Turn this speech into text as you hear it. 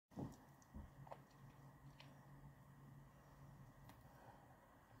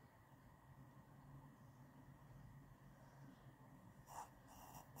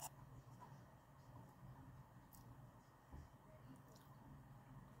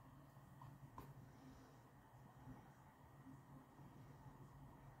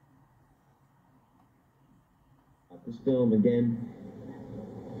This film, again,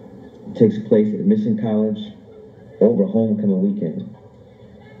 takes place at Mission College over homecoming weekend.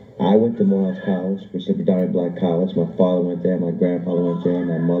 I went to Morehouse College, which is a predominantly black college. My father went there, my grandfather went there,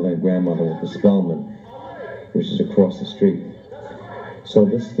 my mother and grandmother went to Spelman, which is across the street. So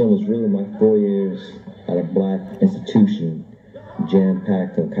this film was really my 4 years at a black institution,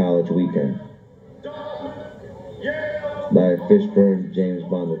 jam-packed on college weekend. Larry Fishburne, James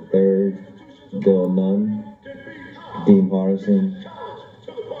Bond III, Bill Nunn, Dean Hardison,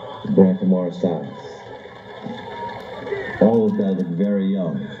 Branford Marsalis. All of that look very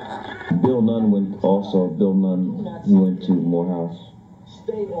young. Bill Nunn he went to Morehouse.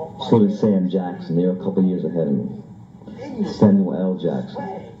 So did Sam Jackson. They were a couple years ahead of me. Samuel L. Jackson.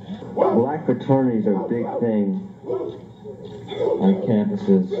 Black fraternities are a big thing on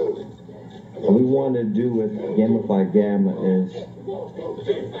campuses. What we wanted to do with Gamma Phi Gamma is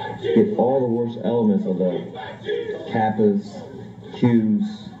get all the worst elements of the Kappas, Qs,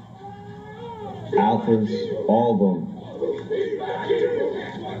 Alphas, all of them,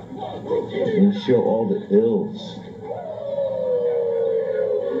 and show all the ills.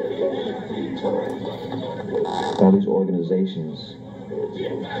 All these organizations.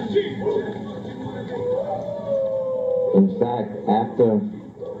 In fact, after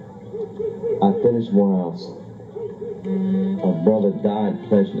I finished Morehouse, a brother died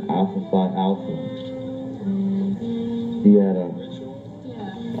pledging Alpha Phi Alpha. He had a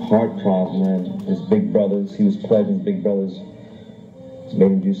heart problem, and his big brothers, he was pledging big brothers,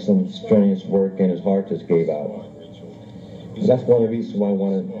 made him do some strenuous work, and his heart just gave out. So that's one of the reasons why I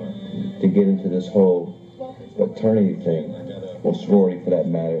wanted to get into this whole fraternity thing, or sorority for that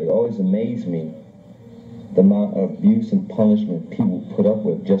matter. It always amazed me the amount of abuse and punishment people put up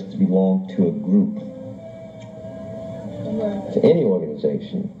with just to belong to a group, to any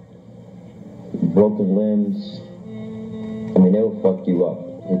organization. Broken limbs, I mean, they will fuck you up.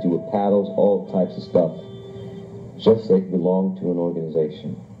 Hit you with paddles, all types of stuff, just so they can belong to an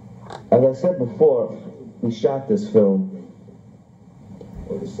organization. As I said before, we shot this film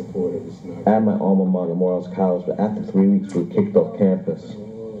at my alma mater, Morehouse College, but after 3 weeks we were kicked off campus.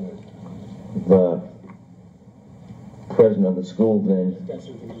 The president of the school then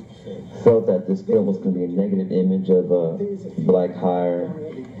felt that this film was going to be a negative image of black higher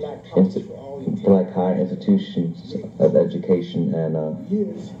institutions of education, and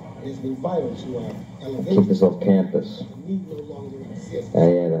kicked us off campus. I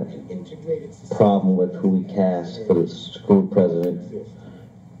had a problem with who we cast for the school president.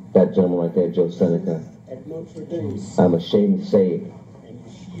 That gentleman right there, Joe Seneca. I'm ashamed to say it,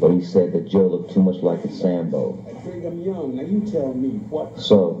 but he said that Joe looked too much like a Sambo.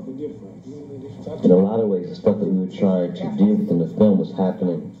 So, in a lot of ways, the stuff that we were trying to deal with in the film was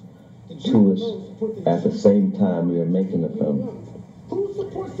happening to us at the same time we were making the film.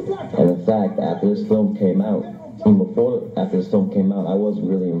 And in fact, after this film came out, after this film came out, I wasn't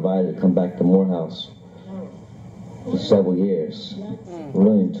really invited to come back to Morehouse for several years,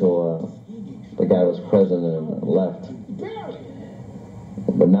 really until the guy was president and left.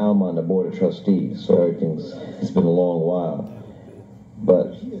 But now I'm on the board of trustees, so it's been a long while.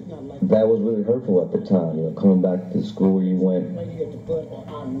 But that was really hurtful at the time, coming back to the school where you went,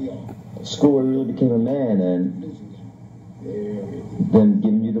 school where you really became a man, and then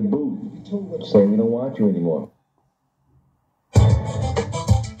giving you the boot, saying we don't want you anymore.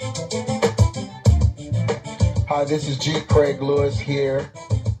 Hi, this is G. Craig Lewis here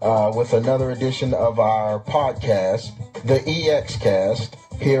with another edition of our podcast, the EX Cast,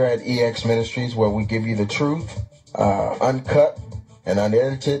 here at EX Ministries, where we give you the truth, uncut and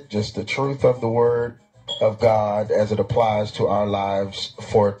unedited, just the truth of the Word of God as it applies to our lives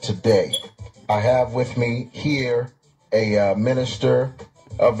for today. I have with me here a minister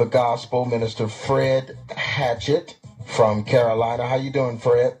of the gospel, Minister Fred Hatchett from Carolina. How you doing,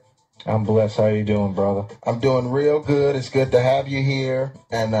 Fred? I'm blessed. How you doing, brother? I'm doing real good. It's good to have you here.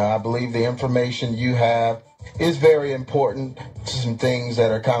 And I believe the information you have is very important to some things that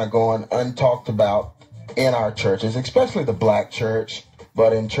are kind of going untalked about in our churches, especially the black church.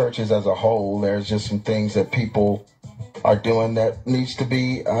 But in churches as a whole, there's just some things that people are doing that needs to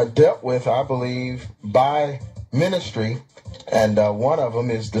be dealt with, I believe, by ministry. And one of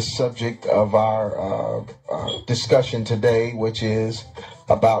them is the subject of our discussion today, which is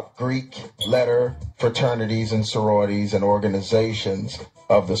about Greek letter fraternities and sororities and organizations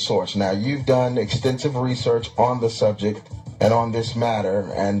of the sorts. Now, you've done extensive research on the subject and on this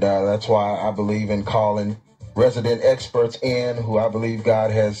matter, and that's why I believe in calling resident experts in who I believe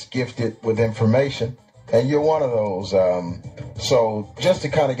God has gifted with information, and you're one of those. So just to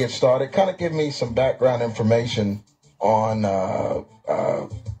kind of get started, kind of give me some background information on,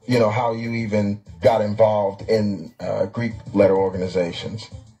 how you even got involved in Greek letter organizations.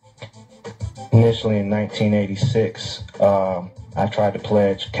 Initially in 1986, I tried to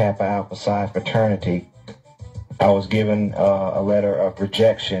pledge Kappa Alpha Psi fraternity. I was given a letter of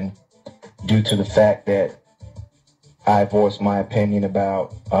rejection due to the fact that I voiced my opinion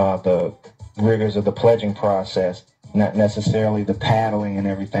about the rigors of the pledging process, not necessarily the paddling and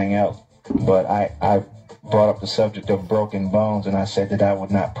everything else, but I brought up the subject of broken bones, and I said that I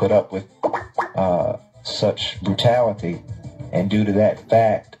would not put up with such brutality, and due to that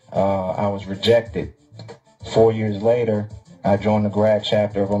fact, I was rejected. 4 years later, I joined the grad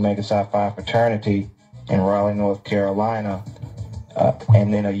chapter of Omega Psi Phi fraternity in Raleigh, North Carolina,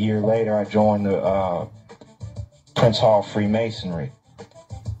 and then a year later, I joined the Prince Hall Freemasonry.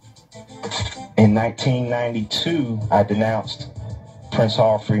 In 1992, I denounced Prince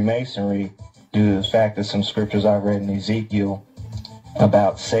Hall Freemasonry due to the fact that some scriptures I read in Ezekiel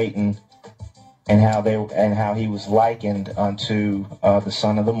about Satan and how he was likened unto the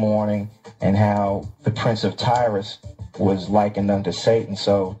son of the morning, and how the prince of Tyrus was likened unto Satan.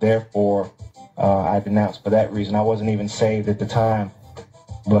 So therefore, I denounced for that reason. I wasn't even saved at the time,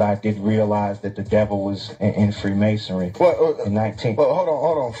 but I did realize that the devil was in Freemasonry. Well,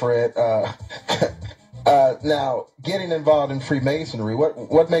 hold on, Fred. Now, getting involved in Freemasonry,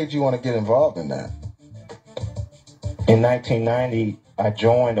 what made you want to get involved in that? In 1990, I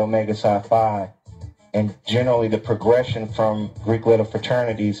joined Omega Psi Phi, and generally the progression from Greek letter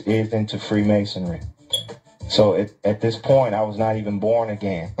fraternities is into Freemasonry. So at this point, I was not even born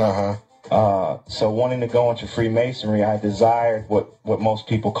again. So wanting to go into Freemasonry, I desired what most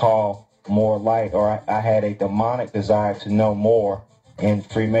people call more light, or I had a demonic desire to know more, and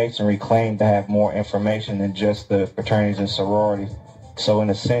Freemasonry claimed to have more information than just the fraternities and sororities. So in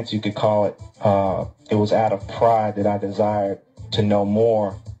a sense, you could call it was out of pride that I desired to know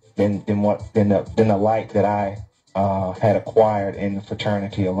more than the light that I had acquired in the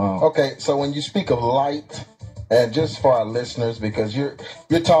fraternity alone. Okay, so when you speak of light, and just for our listeners, because you're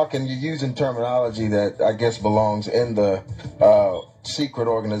using terminology that I guess belongs in the secret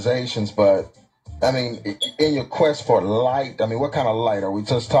organizations, but I mean, in your quest for light, I mean, what kind of light? Are we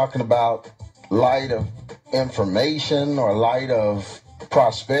just talking about light of information, or light of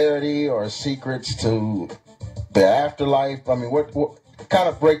prosperity, or secrets to the afterlife? I mean, what kind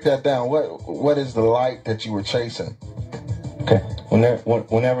of break that down? What is the light that you were chasing? Okay,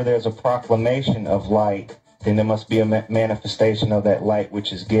 whenever there's a proclamation of light, then there must be a manifestation of that light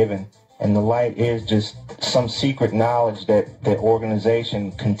which is given. And the light is just some secret knowledge that the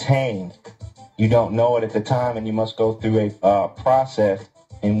organization contains. You don't know it at the time, and you must go through a process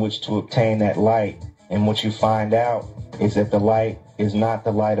in which to obtain that light. And what you find out is that the light is not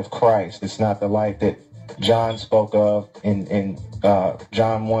the light of Christ. It's not the light that John spoke of in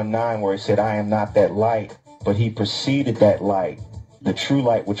John 1:9, where he said, I am not that light, but he preceded that light, the true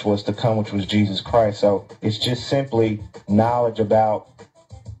light which was to come, which was Jesus Christ. So it's just simply knowledge about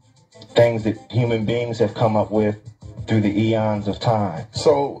things that human beings have come up with through the eons of time.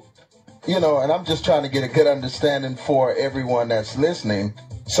 So, and I'm just trying to get a good understanding for everyone that's listening.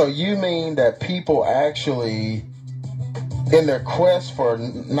 So you mean that people actually, in their quest for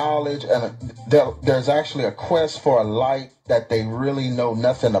knowledge, and there's actually a quest for a light that they really know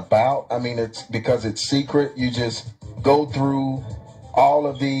nothing about? I mean, it's because it's secret. You just go through all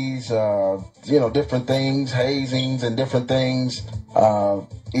of these, different things, hazings and different things,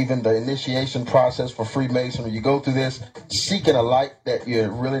 even the initiation process for Freemasonry. You go through this seeking a light that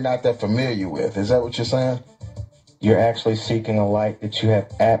you're really not that familiar with. Is that what you're saying? You're actually seeking a light that you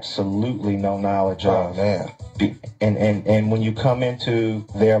have absolutely no knowledge of. Oh, man. And when you come into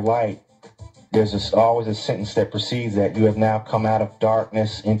their light, there's always a sentence that precedes that. You have now come out of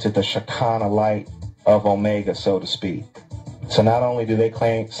darkness into the Shekinah light of Omega, so to speak. So not only do they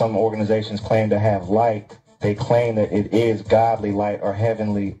claim, some organizations claim to have light, they claim that it is godly light or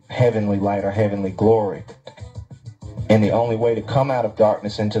heavenly light or heavenly glory. And the only way to come out of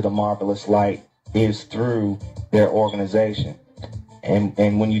darkness into the marvelous light is through their organization.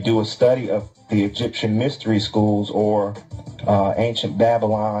 And when you do a study of the Egyptian mystery schools or ancient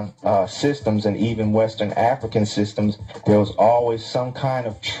Babylon systems and even Western African systems, there was always some kind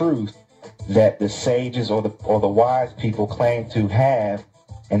of truth that the sages or the wise people claimed to have,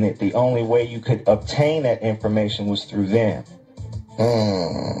 and that the only way you could obtain that information was through them.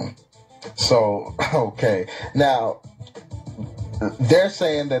 So, okay. Now, they're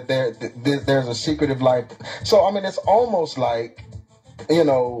saying that there's a secretive life. So, I mean, it's almost like,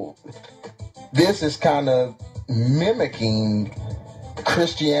 this is kind of mimicking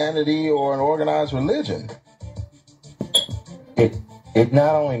Christianity or an organized religion. it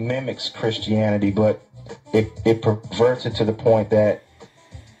not only mimics Christianity, but it perverts it to the point that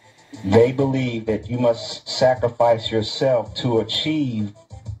they believe that you must sacrifice yourself to achieve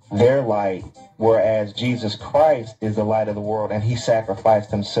their light, whereas Jesus Christ is the light of the world and he sacrificed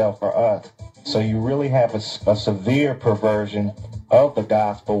himself for us. So you really have a severe perversion of the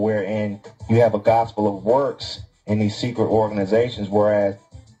gospel, wherein you have a gospel of works in these secret organizations, whereas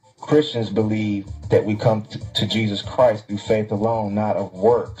Christians believe that we come to Jesus Christ through faith alone, not of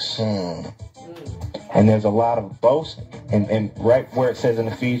works. And there's a lot of boasting. And right where it says in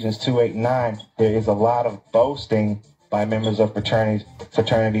Ephesians 2:8-9, there is a lot of boasting by members of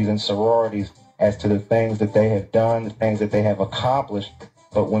fraternities and sororities as to the things that they have done, the things that they have accomplished.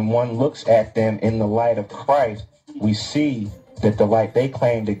 But when one looks at them in the light of Christ, we see that the light they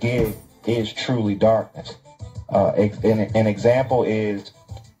claim to give is truly darkness. An example is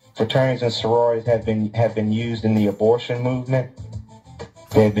fraternities and sororities have been used in the abortion movement.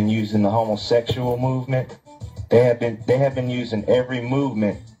 They have been used in the homosexual movement. They have been used in every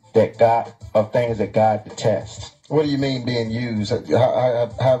movement of things that God detests. What do you mean being used? How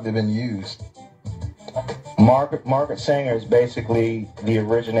have they been used? Margaret Sanger is basically the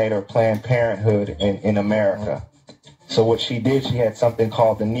originator of Planned Parenthood in America. So what she did, she had something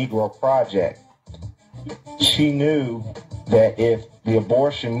called the Negro Project. She knew that if the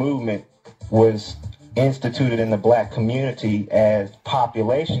abortion movement was instituted in the black community as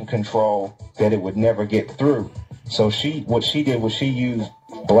population control, that it would never get through. So what she did was she used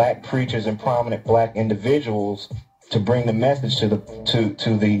black preachers and prominent black individuals to bring the message to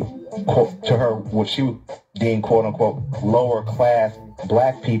her what she deemed quote unquote lower class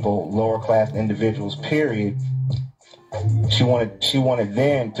black people, lower class individuals, period. She wanted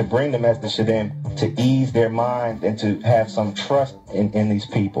them to bring the message to them to ease their minds and to have some trust in these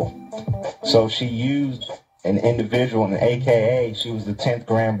people. So she used an individual, an AKA, she was the 10th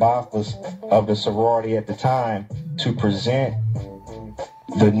Grand Boss of the sorority at the time, to present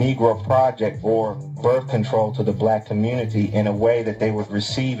the Negro Project or birth control to the black community in a way that they would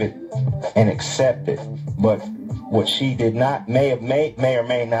receive it and accept it. But what she did not, may or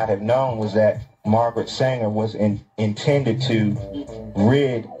may not have known, was that Margaret Sanger was intended to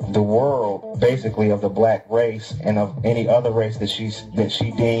rid the world basically of the black race and of any other race that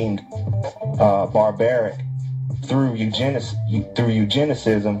she deemed barbaric through eugenicism,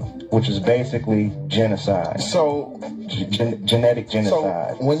 which is basically genocide. So genetic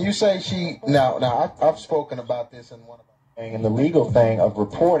genocide. So when you say I've spoken about this in one of my... And the legal thing of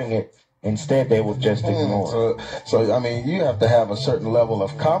reporting it, instead they would just ignore it. So I mean, you have to have a certain level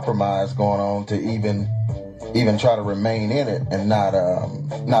of compromise going on to even try to remain in it and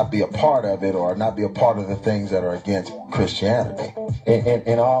not be a part of it, or not be a part of the things that are against Christianity.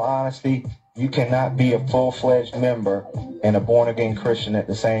 In all honesty, you cannot be a full-fledged member and a born-again Christian at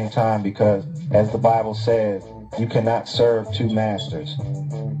the same time, because, as the Bible says, you cannot serve two masters.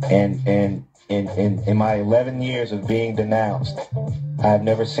 And in my 11 years of being denounced, I've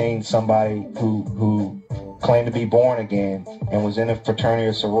never seen somebody who claimed to be born again and was in a fraternity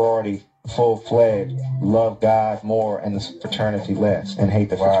or sorority full-fledged love God more and the fraternity less, and hate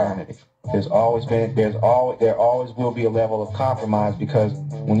the fraternity. There always will be a level of compromise, because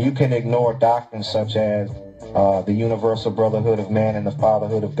when you can ignore doctrines such as the universal brotherhood of man and the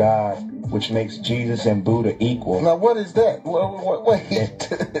fatherhood of God, which makes Jesus and Buddha equal. Now, what is that? Wait.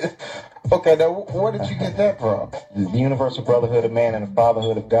 Okay, now where did you get that from? The universal brotherhood of man and the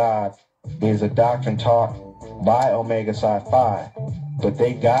fatherhood of God is a doctrine taught by Omega Psi Phi, but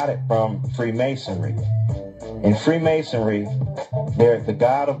they got it from Freemasonry. In Freemasonry, the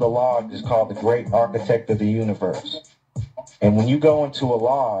God of the lodge is called the Great Architect of the Universe. And when you go into a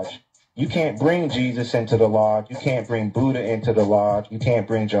lodge, you can't bring Jesus into the lodge. You can't bring Buddha into the lodge. You can't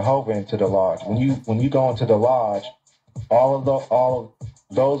bring Jehovah into the lodge. When you go into the lodge, all of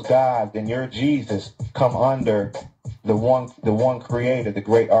those gods and your Jesus come under the one Creator, the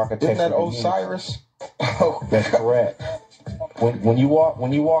Great Architect. Isn't that of the Osiris? Universe. That's correct. When you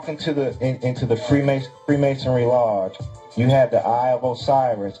walk into the Freemasonry lodge, you have the Eye of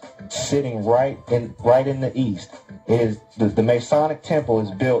Osiris sitting right in the east. It is the Masonic temple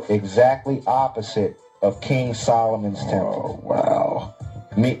is built exactly opposite of King Solomon's temple. Oh, wow.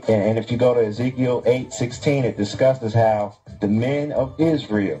 And if you go to Ezekiel 8:16, it discusses how the men of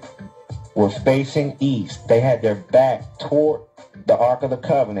Israel were facing east. They had their back toward the Ark of the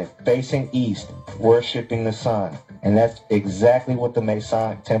Covenant, facing east, worshiping the sun. And that's exactly what the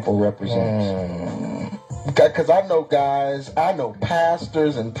Masonic temple represents. Because I know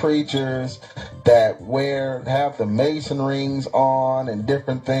pastors and preachers that have the Mason rings on and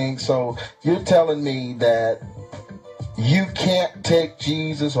different things. So you're telling me that you can't take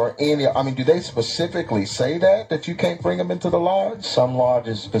Jesus or any, I mean, do they specifically say that you can't bring them into the lodge? Some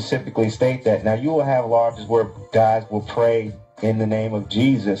lodges specifically state that. Now, you will have lodges where guys will pray in the name of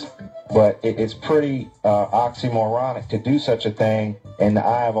Jesus, but it's pretty oxymoronic to do such a thing, and the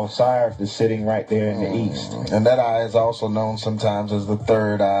Eye of Osiris is sitting right there in the east. And that eye is also known sometimes as the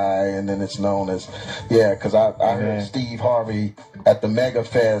third eye, and then it's known as, because I heard Steve Harvey at the Mega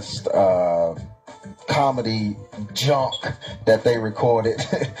Fest comedy junk that they recorded,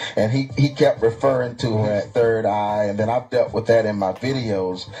 and he kept referring to his third eye, and then I've dealt with that in my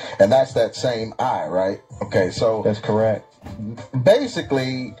videos, and that's that same eye, right? Okay, so that's correct.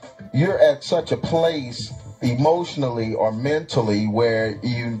 Basically, you're at such a place emotionally or mentally where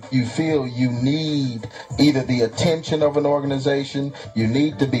you feel you need either the attention of an organization, you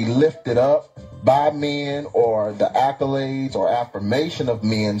need to be lifted up by men, or the accolades or affirmation of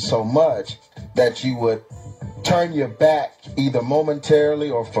men so much that you would turn your back either momentarily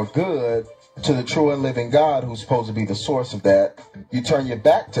or for good to the true and living God, who's supposed to be the source of that. You turn your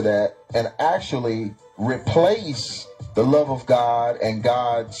back to that and actually replace the love of God and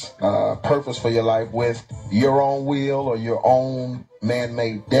God's purpose for your life with your own will or your own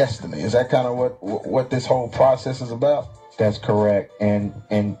man-made destiny. Is that kind of what this whole process is about? That's correct. And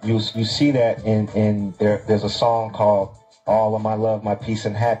you see that in there's a song called All of My Love, My Peace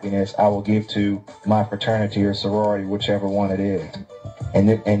and Happiness I Will Give to My Fraternity or Sorority, whichever one it is.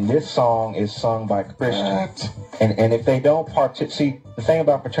 And this song is sung by Christians. And if they don't see, the thing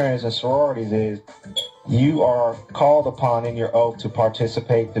about fraternities and sororities is you are called upon in your oath to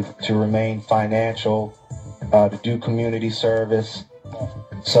participate, to remain financial, to do community service.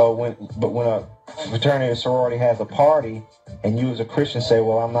 So when a fraternity or sorority has a party and you as a Christian say,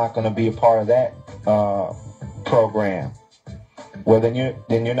 well, I'm not going to be a part of that program, well, then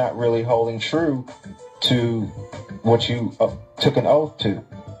you're not really holding true to what you took an oath to.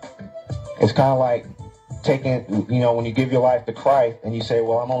 It's kind of like taking, when you give your life to Christ and you say,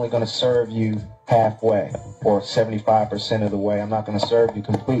 well, I'm only going to serve you halfway or 75% of the way. I'm not going to serve you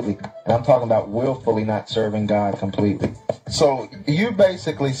completely. And I'm talking about willfully not serving God completely. So you're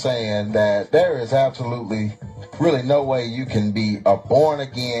basically saying that there is absolutely really no way you can be a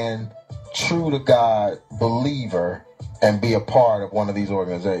born-again, true-to-God believer and be a part of one of these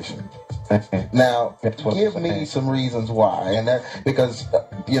organizations. Now, give me some reasons why. And that, because,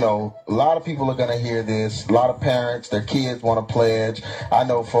 a lot of people are going to hear this. A lot of parents, their kids want to pledge. I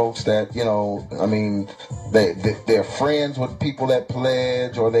know folks that, they're friends with people that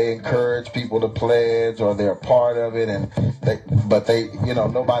pledge, or they encourage people to pledge, or they're a part of it. But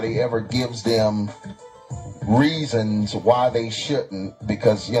nobody ever gives them reasons why they shouldn't,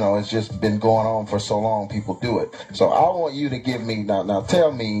 because it's just been going on for so long. People do it. So I want you to give me now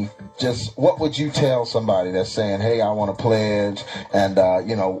tell me, just what would you tell somebody that's saying, hey, I want to pledge, and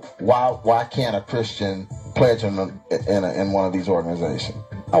why can't a Christian pledge in one of these organizations?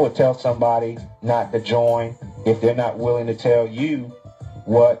 I would tell somebody not to join if they're not willing to tell you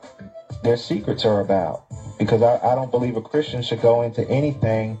what their secrets are about, because I don't believe a Christian should go into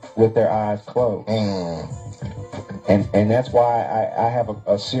anything with their eyes closed. And that's why I have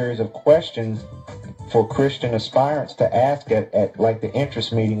a series of questions for Christian aspirants to ask at like the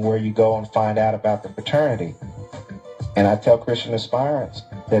interest meeting, where you go and find out about the fraternity. And I tell Christian aspirants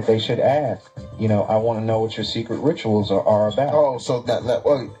that they should ask, I want to know what your secret rituals are about. Oh, so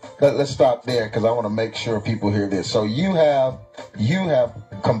let's stop there, because I want to make sure people hear this. So you have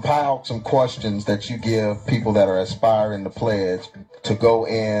compiled some questions that you give people that are aspiring to pledge to go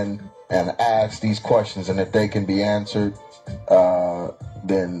in and ask these questions, and if they can be answered,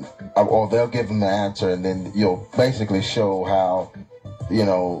 then they'll give them the answer, and then you'll basically show how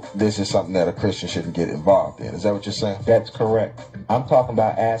this is something that a Christian shouldn't get involved in. Is that what you're saying? That's correct. I'm talking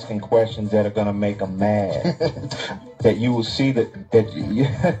about asking questions that are going to make them mad. That you will see that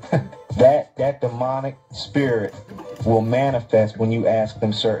demonic spirit will manifest when you ask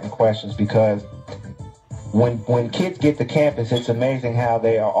them certain questions, because when kids get to campus, it's amazing how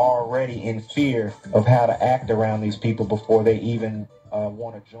they are already in fear of how to act around these people before they even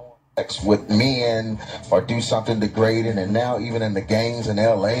want to join with men or do something degrading. And now even in the gangs in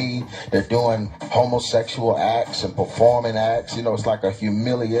LA, they're doing homosexual acts and performing acts. It's like a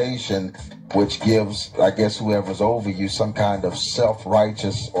humiliation, which gives, I guess, whoever's over you some kind of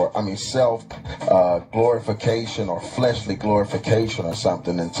self-righteous glorification or fleshly glorification or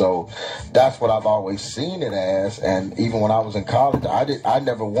something. And so that's what I've always seen it as. And even when I was in college, I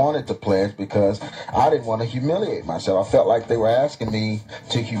never wanted to pledge, because I didn't want to humiliate myself. I felt like they were asking me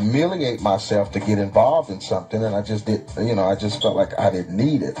to humiliate myself to get involved in something, and I just did. I just felt like I didn't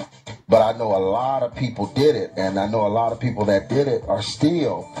need it. but I know a lot of people did it, and I know a lot of people that did it are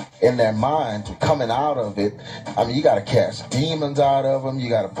still in their minds coming out of it. I mean, you got to cast demons out of them. You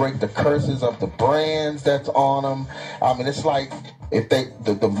got to break the curses of the brands that's on them. I mean, it's like if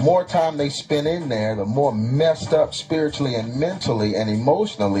the more time they spend in there, the more messed up spiritually and mentally and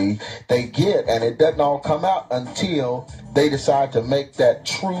emotionally they get, and it doesn't all come out until they decide to make that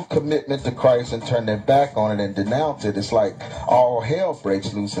true commitment to Christ and turn their back on it and denounce it. It's like all hell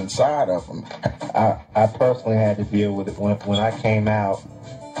breaks loose inside of them. I personally had to deal with it when I came out.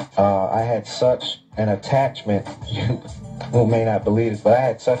 I had such an attachment. You may not believe this, but I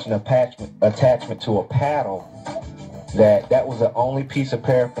had such an attachment to a paddle that was the only piece of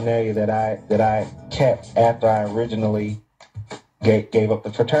paraphernalia that I kept after I originally gave up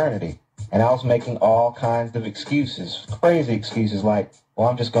the fraternity. And I was making all kinds of excuses, crazy excuses, like, well,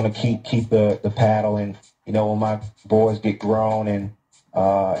 I'm just going to keep the paddle, and when my boys get grown and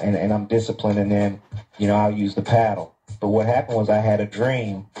I'm disciplined, and then I'll use the paddle. But what happened was I had a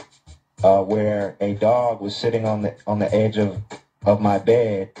dream where a dog was sitting on the edge of my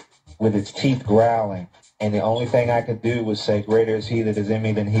bed with its teeth growling. And the only thing I could do was say, greater is he that is in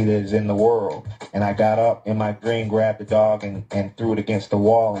me than he that is in the world. And I got up in my dream, grabbed the dog, and threw it against the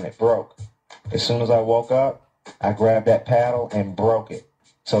wall, and it broke. As soon as I woke up, I grabbed that paddle and broke it.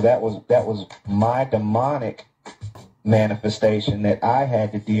 So that was my demonic manifestation that I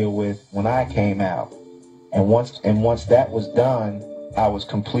had to deal with when I came out. And once that was done, I was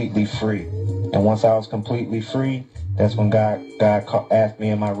completely free. And once I was completely free, that's when God asked me,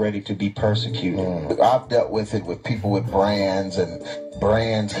 am I ready to be persecuted? I've dealt with it with people with brands and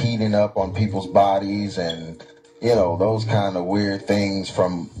brands heating up on people's bodies and, those kind of weird things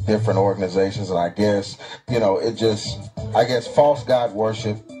from different organizations. And I guess, false God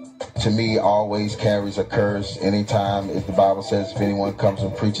worship to me always carries a curse. Anytime, if the Bible says, if anyone comes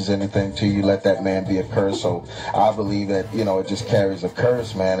and preaches anything to you, let that man be accursed. So I believe that, it just carries a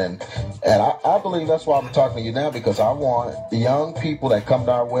curse, man. And I believe that's why I'm talking to you now, because I want the young people that come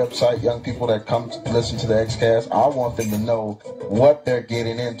to our website, young people that come to listen to the XCast, I want them to know what they're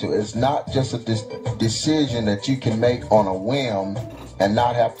getting into. It's not just a decision that you can make on a whim and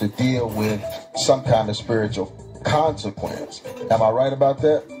not have to deal with some kind of spiritual consequence. Am I right about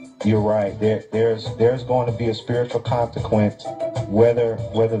that? You're right. There's going to be a spiritual consequence whether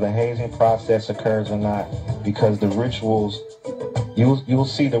the hazing process occurs or not, because the rituals, you'll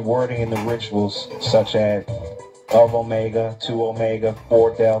see the wording in the rituals such as of Omega, 2 Omega,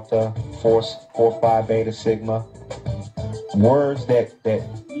 4 Delta, 4 Phi Beta Sigma, words that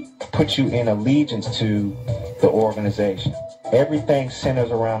put you in allegiance to the organization. Everything centers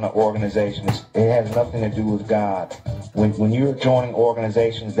around the organization. It has nothing to do with God. When you're joining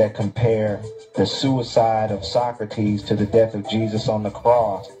organizations that compare the suicide of Socrates to the death of Jesus on the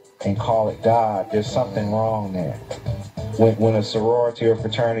cross and call it God, there's something wrong there. When a sorority or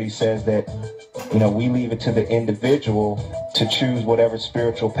fraternity says that, we leave it to the individual to choose whatever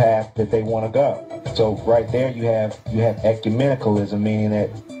spiritual path that they want to go. So right there you have ecumenicalism, meaning that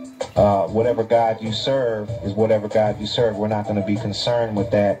whatever God you serve is whatever God you serve. We're not going to be concerned with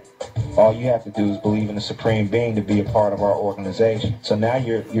that. All you have to do is believe in the Supreme Being to be a part of our organization. So now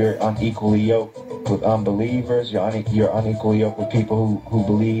you're unequally yoked with unbelievers. You're unequally yoked with people who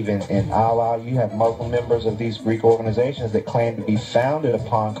believe in Allah. You have Muslim members of these Greek organizations that claim to be founded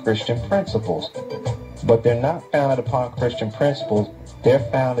upon Christian principles. But they're not founded upon Christian principles. They're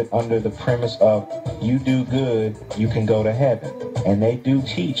founded under the premise of you do good, you can go to heaven. And they do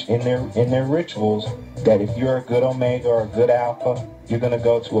teach in their rituals that if you're a good Omega or a good Alpha, you're going to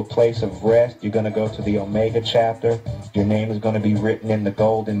go to a place of rest. You're going to go to the Omega chapter. Your name is going to be written in the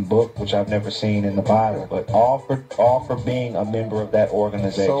Golden Book, which I've never seen in the Bible, but all for being a member of that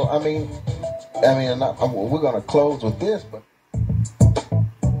organization. So we're going to close with this, but.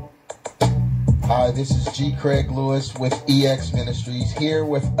 Hi, this is G. Craig Lewis with EX Ministries, here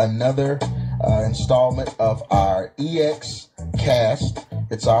with another installment of our EX Cast.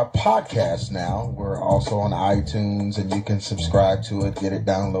 It's our podcast now. We're also on iTunes, and you can subscribe to it, get it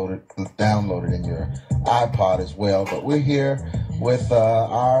downloaded in your iPod as well. But we're here with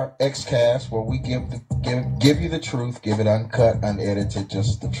our XCast, where we give you the truth, give it uncut, unedited,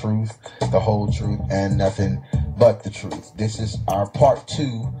 just the truth, the whole truth, and nothing but the truth. This is our part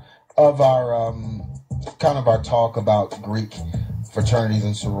 2 of our our talk about Greek fraternities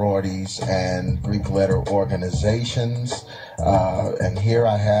and sororities and Greek letter organizations. And here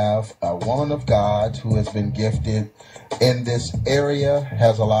I have a woman of God who has been gifted in this area,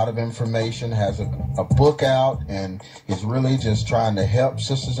 has a lot of information, has a book out, and is really just trying to help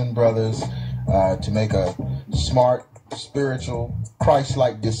sisters and brothers to make a smart spiritual,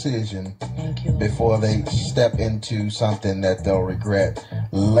 Christ-like decision before they step into something that they'll regret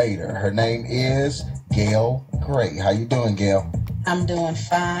later. Her name is Gail Gray. How you doing, Gail? I'm doing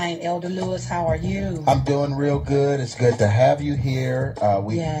fine. Elder Lewis, how are you? I'm doing real good. It's good to have you here.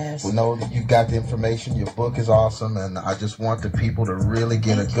 We know that you got the information. Your book is awesome, and I just want the people to really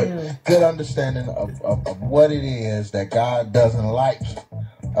get a good understanding of what it is that God doesn't like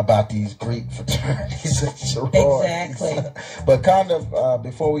about these Greek fraternities and sororities. Exactly. But kind of,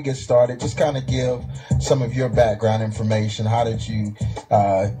 before we get started, just kind of give some of your background information. How did you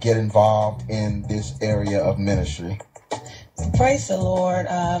get involved in this area of ministry? Praise the Lord.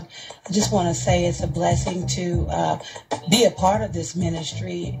 I just want to say it's a blessing to be a part of this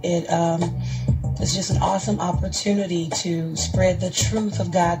ministry. It's just an awesome opportunity to spread the truth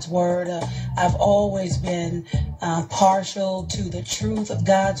of God's word. I've always been partial to the truth of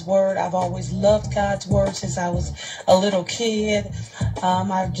God's word. I've always loved God's word since I was a little kid.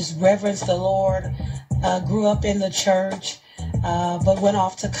 I've just reverenced the Lord. Grew up in the church, but went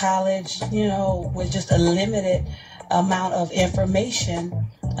off to college, with just a limited amount of information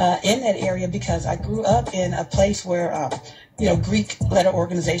in that area, because I grew up in a place where Greek letter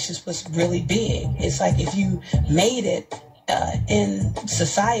organizations was really big. It's like if you made it in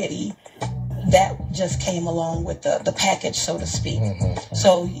society, that just came along with the package, so to speak. Mm-hmm.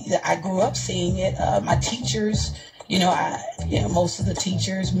 So I grew up seeing it. My teachers, most of the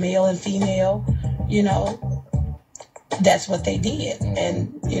teachers, male and female, that's what they did.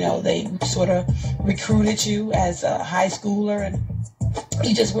 And, they sort of recruited you as a high schooler, and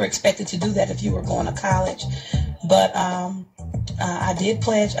you just were expected to do that if you were going to college. But I did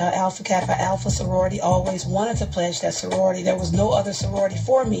pledge Alpha Kappa Alpha sorority, always wanted to pledge that sorority. There was no other sorority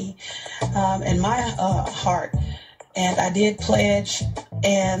for me in my heart. And I did pledge,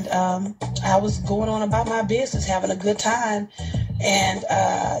 and I was going on about my business, having a good time. And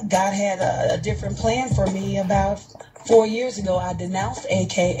God had a different plan for me. About 4 years ago, I denounced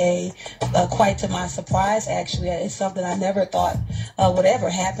AKA, quite to my surprise, actually. It's something I never thought would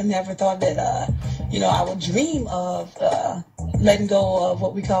ever happen. Never thought that, I would dream of letting go of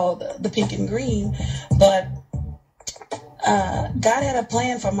what we call the pink and green. But God had a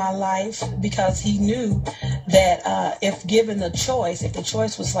plan for my life, because he knew that if given the choice, if the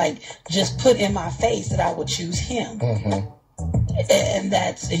choice was like just put in my face, that I would choose him. Mm-hmm.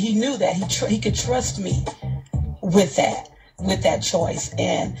 And he knew that he could trust me with that choice.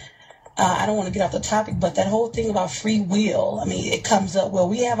 And I don't want to get off the topic, but that whole thing about free will, it comes up. Well,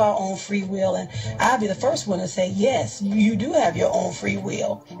 we have our own free will, and I'll be the first one to say, yes, you do have your own free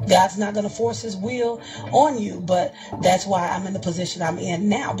will. God's not going to force his will on you, but that's why I'm in the position I'm in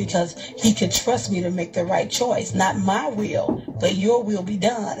now, because he could trust me to make the right choice. Not my will, but your will be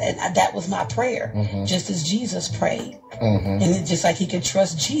done. And that was my prayer, mm-hmm. just as Jesus prayed. Mm-hmm. And it's just like he could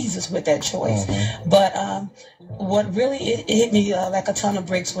trust Jesus with that choice. Mm-hmm. But what really it hit me like a ton of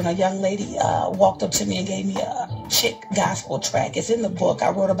bricks when a young lady walked up to me and gave me a chick gospel track. It's in the book. I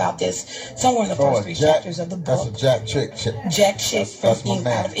wrote about this somewhere in the first three chapters of the book. That's a Jack Chick. Jack Chick out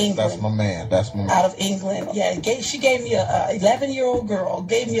of England. That's my man. Out of England. Yeah, she gave me a 11-year-old girl,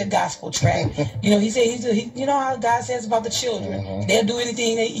 gave me a gospel track. He said, you know how God says about the children. Mm-hmm. They'll do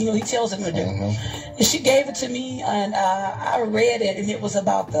anything he tells them to do. Mm-hmm. And she gave it to me, and I read it, and it was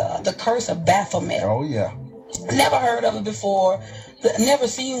about the curse of Baphomet. Oh, yeah. Never heard of it before. Never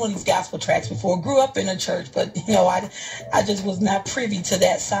seen one of these gospel tracks before. Grew up in a church, but I just was not privy to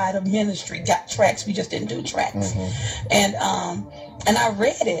that side of ministry. Got tracks, we just didn't do tracks. Mm-hmm. And I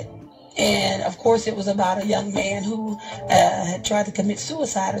read it. And of course, it was about a young man who had tried to commit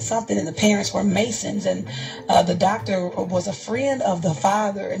suicide or something, and the parents were Masons, and the doctor was a friend of the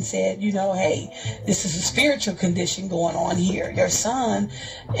father and said, hey, this is a spiritual condition going on here. Your son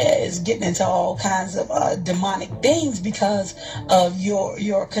is getting into all kinds of demonic things because of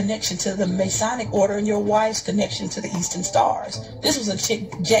your connection to the Masonic order and your wife's connection to the Eastern Stars. This was a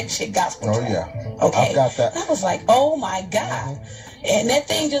Jack Chick gospel track. Yeah. Okay. I've got that. I was like, oh my God. Mm-hmm. And that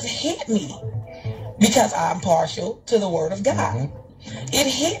thing just hit me, because I'm partial to the word of God. Mm-hmm. It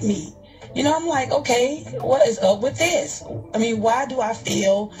hit me. I'm like, okay, what is up with this? Why do I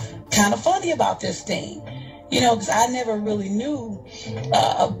feel kind of funny about this thing? Because I never really knew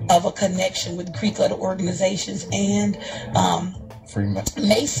of a connection with Greek letter organizations and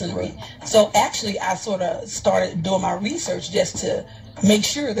Masonry. So actually, I sort of started doing my research just to make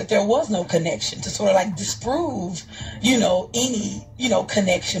sure that there was no connection, to sort of like disprove, any,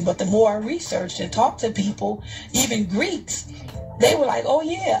 connection. But the more I researched and talked to people, even Greeks, they were like, oh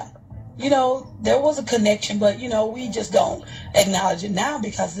yeah, you know, there was a connection, but, you know, we just don't acknowledge it now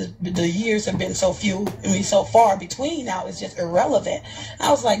because the years have been so few, I mean, so far between now, it's just irrelevant. I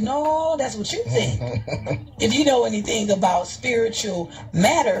was like, no, that's what you think. If you know anything about spiritual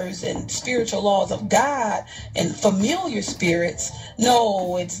matters and spiritual laws of God and familiar spirits,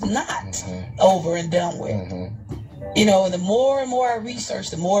 no, it's not over and done with. You know, the more and more I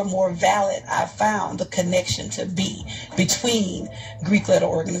researched, the more and more valid I found the connection to be between Greek letter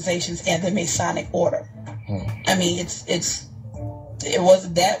organizations and the Masonic order. I mean,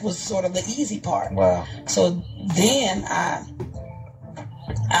 that was sort of the easy part. Wow. So then I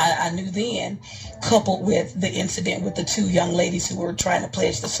knew then, coupled with the incident with the two young ladies who were trying to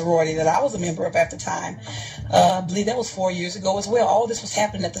pledge the sorority that I was a member of at the time, I believe that was 4 years ago as well. All this was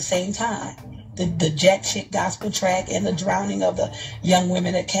happening at the same time. The Jack Chick gospel track and the drowning of the young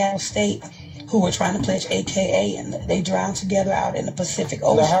women at Cal State who were trying to pledge AKA, and they drowned together out in the Pacific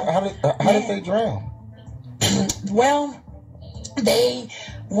Ocean. Now, how did they drown? Well, they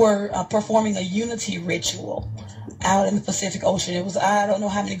were performing a unity ritual out in the Pacific Ocean. It was, I don't know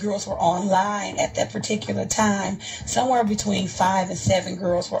how many girls were online at that particular time. Somewhere between 5 and 7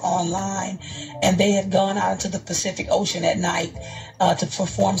 girls were online, and they had gone out into the Pacific Ocean at night to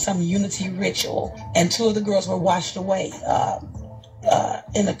perform some unity ritual. And 2 of the girls were washed away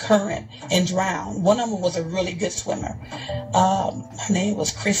in the current and drowned. One of them was a really good swimmer. Her name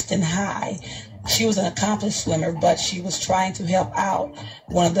was Kristen High. She was an accomplished swimmer, but she was trying to help out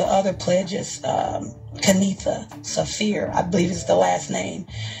one of the other pledges, Kanitha Safir, I believe is the last name,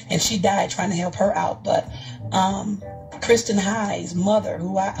 and she died trying to help her out. But Kristen High's mother,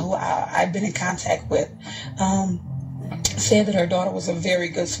 who I've been in contact with, said that her daughter was a very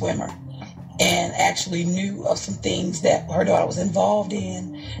good swimmer and actually knew of some things that her daughter was involved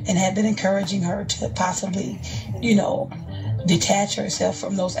in and had been encouraging her to possibly, you know, detach herself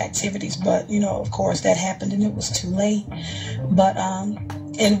from those activities. But, you know, of course that happened and it was too late. But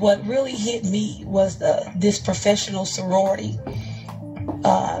and what really hit me was this professional sorority.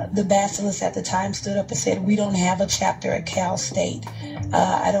 The Basilisk at the time stood up and said, we don't have a chapter at Cal State.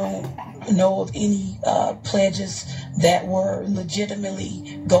 I don't know of any pledges that were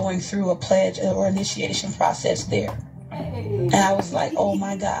legitimately going through a pledge or initiation process there. And I was like, oh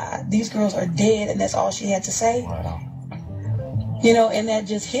my God, these girls are dead, and that's all she had to say. Wow. You know, and that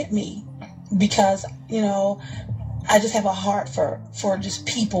just hit me because, you know, I just have a heart for just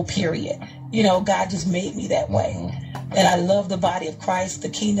people, period. You know, God just made me that way. And I love the body of Christ, the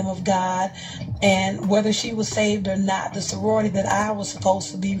kingdom of God. And whether she was saved or not, the sorority that I was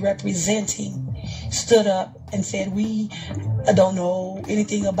supposed to be representing stood up and said, we don't know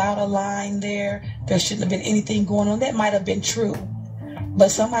anything about a line there. There shouldn't have been anything going on. That might have been true, but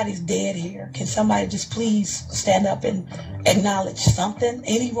somebody's dead here. Can somebody just please stand up and acknowledge something,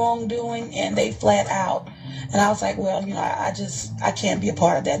 any wrongdoing? And they flat out. And I was like, well, you know, I can't be a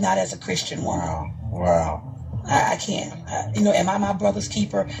part of that, not as a Christian woman. Wow. I can't. You know, am I my brother's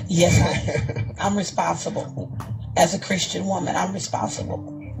keeper? Yes, I am. I'm responsible. As a Christian woman, I'm responsible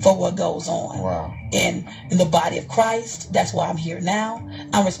for what goes on. Wow. In the body of Christ. That's why I'm here now.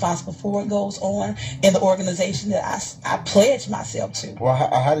 I'm responsible for what goes on in the organization that I pledged myself to. Well,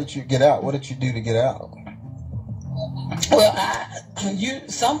 how did you get out? What did you do to get out? Well,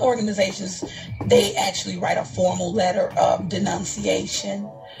 some organizations, they actually write a formal letter of denunciation.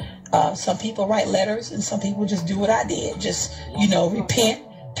 Some people write letters, and some people just do what I did. Just, you know, repent,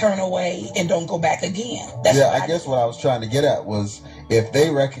 turn away, and don't go back again. That's I guess what I was trying to get at was if they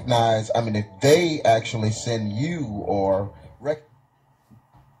recognize, if they actually send you or...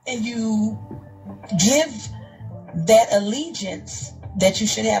 and you give that allegiance that you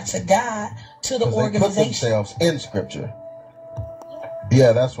should have to God to the organization. They put themselves in Scripture.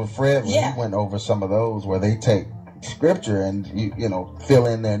 Yeah, that's what Fred, he went over some of those where they take Scripture and, you know, fill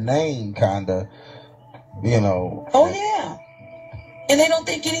in their name, kind of, you know. Oh, yeah. And they don't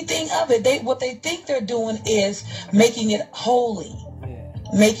think anything of it. What they think they're doing is making it holy,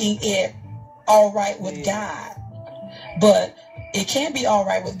 making it all right with God. But it can't be all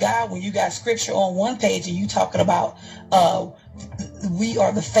right with God when you got Scripture on one page and you talking about we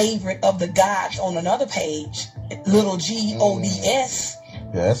are the favorite of the gods on another page, little G-O-D-S.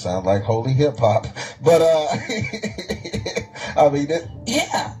 Yeah, that sounds like holy hip hop. But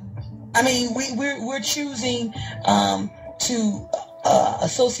yeah. We're choosing to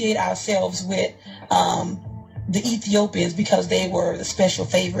associate ourselves with the Ethiopians because they were the special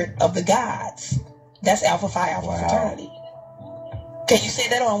favorite of the gods. That's Alpha Phi Alpha fraternity. Okay, you say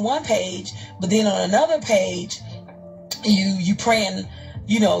that on one page, but then on another page, you praying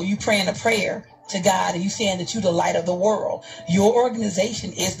a prayer to God and you saying that you're the light of the world. Your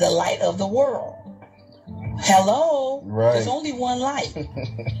organization is the light of the world. Hello? Right. There's only one light.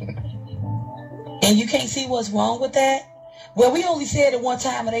 And you can't see what's wrong with that? Well, we only said it one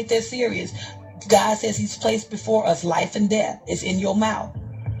time, it ain't that serious. God says he's placed before us life and death. It's in your mouth.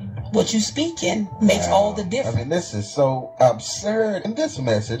 What you speaking makes all the difference. I mean, this is so absurd in this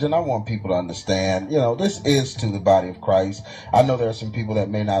message, and I want people to understand, this is to the body of Christ. I know there are some people that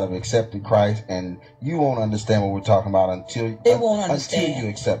may not have accepted Christ, and you won't understand what we're talking about until you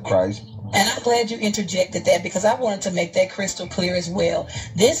accept Christ. And I'm glad you interjected that, because I wanted to make that crystal clear as well.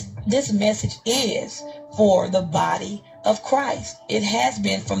 This message is for the body of Christ. It has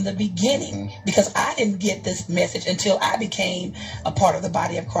been from the beginning, because I didn't get this message until I became a part of the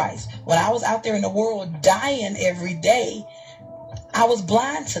body of Christ. When I was out there in the world dying every day, I was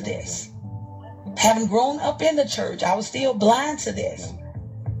blind to this. Having grown up in the church, I was still blind to this.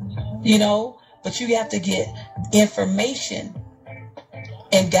 But you have to get information,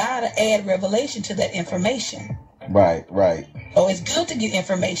 and God will add revelation to that information. Right. Oh, it's good to get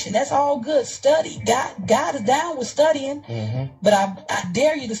information. That's all good. Study. God is down with studying, but I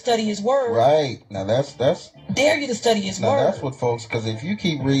dare you to study his word. Right. Now that's dare you to study his word. Now that's what folks, because if you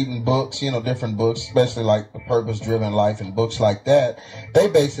keep reading books, different books, especially like The Purpose-Driven Life and books like that, they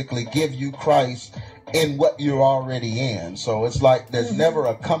basically give you Christ in what you're already in. So it's like there's never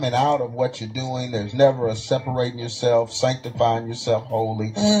a coming out of what you're doing. There's never a separating yourself, sanctifying yourself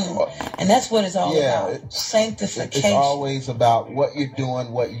holy. And that's what it's all about. Sanctification. It's always about what you're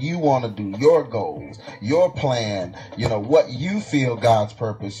doing, what you want to do, your goals, your plan, what you feel God's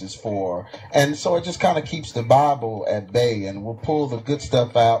purpose is for. And so it just kind of keeps the Bible at bay, and we'll pull the good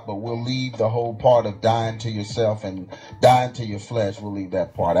stuff out, but we'll leave the whole part of dying to yourself and dying to your flesh. We'll leave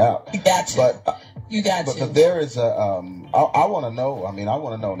that part out. You got to. But there is I want to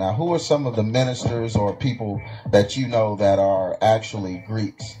know now, who are some of the ministers or people that that are actually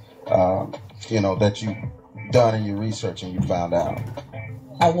Greeks, that you've done in your research and you found out?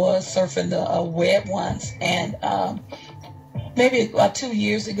 I was surfing the web once, and maybe about 2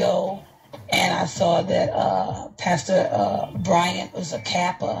 years ago, and I saw that Pastor Bryant was a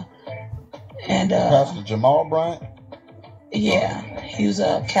Kappa. And Pastor Jamal Bryant? Yeah, he was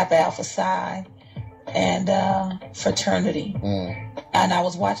a Kappa Alpha Psi and fraternity. And I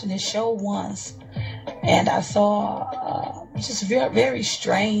was watching his show once, and I saw just very, very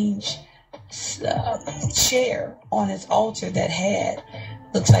strange chair on his altar that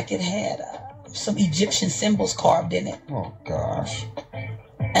looks like it had some Egyptian symbols carved in it. Oh gosh.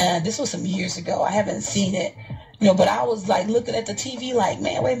 And this was some years ago. I haven't seen it, but I was like looking at the TV like,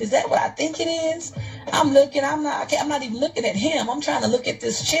 man, wait, is that what I think it is? I'm not even looking at him. I'm trying to look at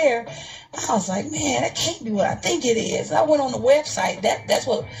this chair. I was like, man, that can't be what I think it is. I went on the website. That's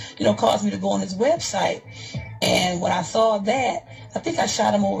what, caused me to go on his website. And when I saw that, I think I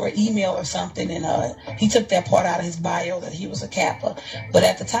shot him over an email or something, and he took that part out of his bio that he was a Kappa. But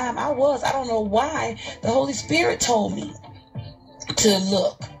at the time I don't know why, the Holy Spirit told me to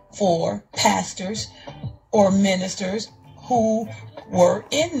look for pastors or ministers who were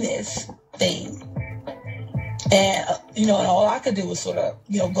in this thing. And, and all I could do was sort of,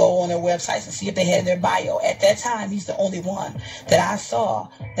 go on their websites and see if they had their bio. At that time, he's the only one that I saw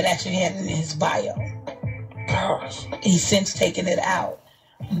that actually had it in his bio. Gosh. He's since taken it out.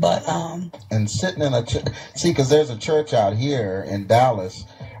 But, and sitting in because there's a church out here in Dallas,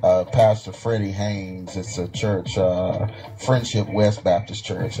 Pastor Freddie Haynes. It's a church, Friendship West Baptist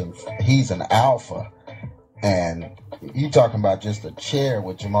Church, and he's an alpha. And you talking about just a chair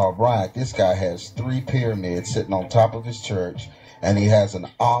with Jamal Bryant. This guy has 3 pyramids sitting on top of his church, and he has an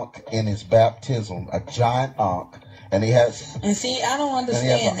ankh in his baptism, a giant ankh. And he has. And see, I don't understand.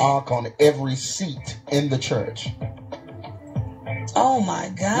 And he has an ankh on every seat in the church. Oh my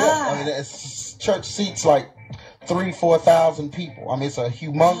God! Yeah, it's church seats like 3,000-4,000 people. I mean, it's a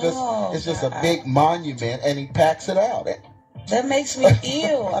humongous. It's just a big monument, and he packs it out. That makes me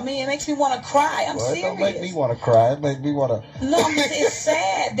ill. I mean, it makes me want to cry. I'm serious. It don't make me want to cry. It makes me want to. No, it's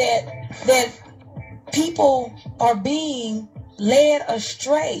sad that people are being led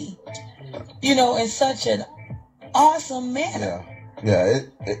astray, in such an awesome manner. Yeah.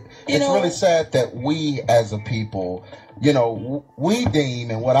 It's really sad that we as a people, we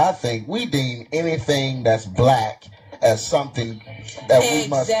deem anything that's black as something that we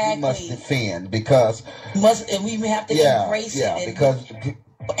must defend, because we have to embrace it. Yeah, because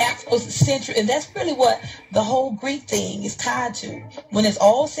Afrocentric, and that's really what the whole Greek thing is tied to. When it's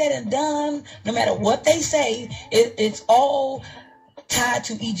all said and done, no matter what they say, it's all tied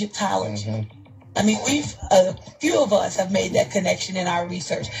to Egyptology. I mean, a few of us have made that connection in our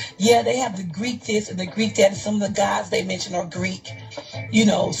research. Yeah, they have the Greek this and the Greek that, and some of the gods they mention are Greek. You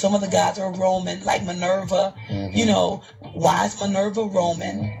know, some of the gods are Roman, like Minerva. You know, why is Minerva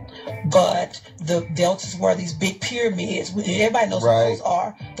Roman? But the deltas were these big pyramids. Everybody knows what those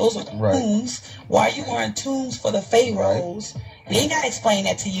are. Those are tombs. Why are you wearing tombs for the pharaohs? We ain't got to explain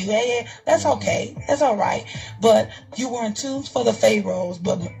that to you. Hey, that's okay. That's all right. But you wearing tombs for the pharaohs,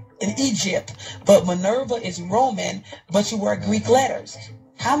 but in Egypt, but Minerva is Roman, but you wear Greek letters.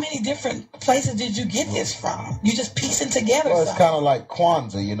 How many different places did you get this from? You just piecing together. Well, it's kind of like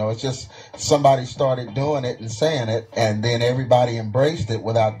Kwanzaa, you know. It's just somebody started doing it and saying it, and then everybody embraced it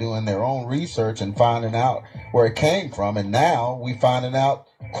without doing their own research and finding out where it came from. And now we finding out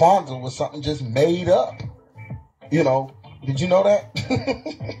Kwanzaa was something just made up. You know, did you know that?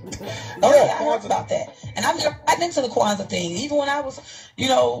 Yeah, I heard about that. And I'm right into the Kwanzaa thing. Even when I was, you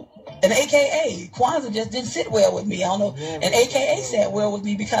know, an AKA, Kwanzaa just didn't sit well with me. I don't know. And AKA sat well with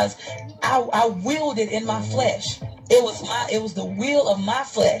me because I willed it in my flesh. It was the will of my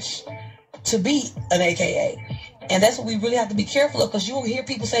flesh to be an AKA. And that's what we really have to be careful of, because you will hear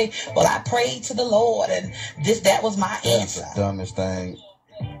people say, well, I prayed to the Lord and that was my answer. That's the dumbest thing.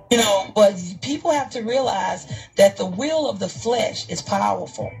 You know, but people have to realize that the will of the flesh is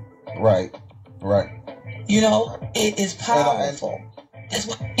powerful. Right. You know, it is powerful. That's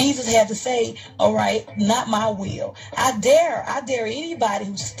what Jesus had to say. All right, not my will. I dare anybody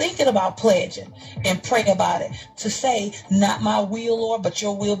who's thinking about pledging and praying about it to say, not my will, Lord, but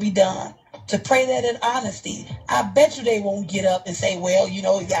your will be done. To pray that in honesty. I bet you they won't get up and say, well, you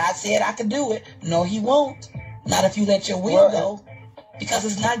know, God said I could do it. No, he won't. Not if you let your will go. Because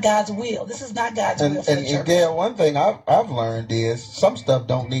it's not God's will. This is not God's will for the church. And Gail, one thing I've learned is some stuff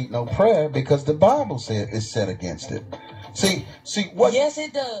don't need no prayer because the Bible said it's set against it. See what? Yes,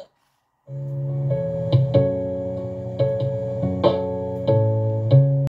 it does.